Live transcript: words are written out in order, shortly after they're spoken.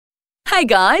Hey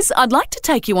guys, I'd like to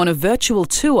take you on a virtual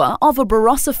tour of a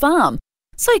Barossa farm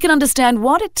so you can understand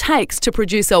what it takes to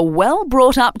produce a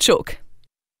well-brought-up chook.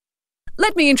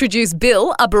 Let me introduce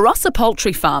Bill, a Barossa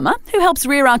poultry farmer who helps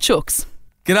rear our chooks.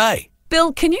 G'day.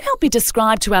 Bill, can you help me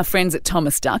describe to our friends at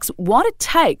Thomas Ducks what it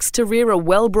takes to rear a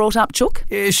well-brought-up chook?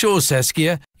 Yeah, sure,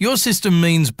 Saskia. Your system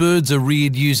means birds are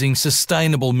reared using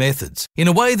sustainable methods in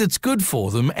a way that's good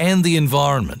for them and the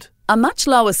environment. A much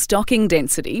lower stocking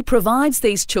density provides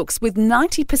these chooks with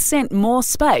 90% more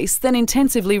space than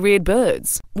intensively reared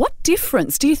birds. What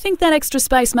difference do you think that extra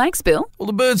space makes, Bill? Well,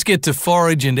 the birds get to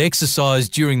forage and exercise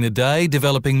during the day,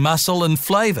 developing muscle and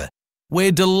flavour.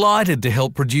 We're delighted to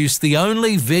help produce the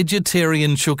only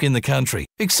vegetarian chook in the country,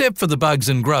 except for the bugs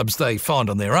and grubs they find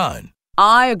on their own.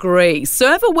 I agree.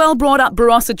 Serve a well-brought-up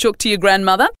Barossa chook to your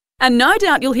grandmother, and no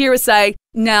doubt you'll hear her say,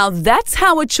 "Now that's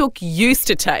how a chook used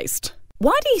to taste."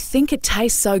 Why do you think it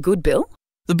tastes so good, Bill?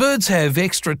 The birds have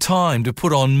extra time to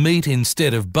put on meat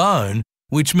instead of bone,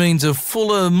 which means a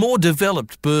fuller, more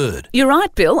developed bird. You're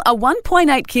right, Bill. A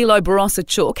 1.8 kilo Barossa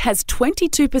chook has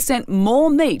 22%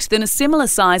 more meat than a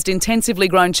similar-sized intensively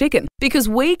grown chicken because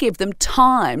we give them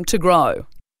time to grow.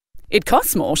 It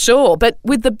costs more, sure, but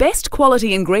with the best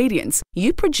quality ingredients,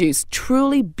 you produce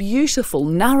truly beautiful,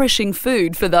 nourishing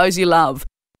food for those you love.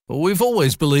 Well, we've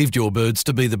always believed your birds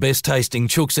to be the best-tasting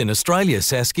chooks in Australia,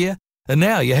 Saskia, and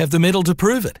now you have the medal to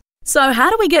prove it. So how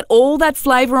do we get all that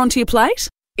flavour onto your plate?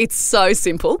 It's so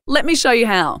simple. Let me show you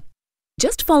how.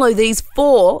 Just follow these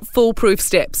 4 foolproof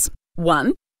steps.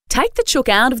 1. Take the chook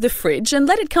out of the fridge and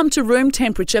let it come to room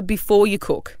temperature before you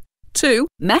cook. 2.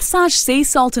 Massage sea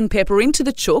salt and pepper into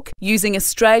the chook using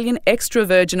Australian extra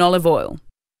virgin olive oil.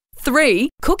 3.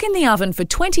 Cook in the oven for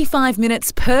 25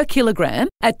 minutes per kilogram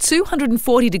at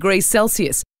 240 degrees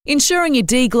Celsius, ensuring you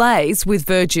deglaze with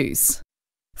verjuice.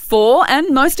 4.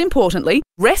 And most importantly,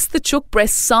 rest the chook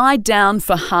breast side down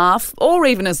for half or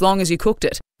even as long as you cooked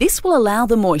it. This will allow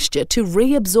the moisture to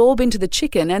reabsorb into the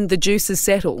chicken and the juices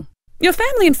settle. Your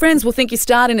family and friends will think you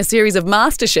starred in a series of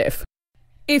MasterChef.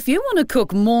 If you want to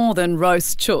cook more than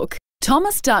roast chook,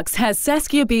 Thomas Ducks has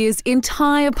Saskia Beer's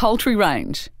entire poultry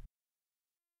range.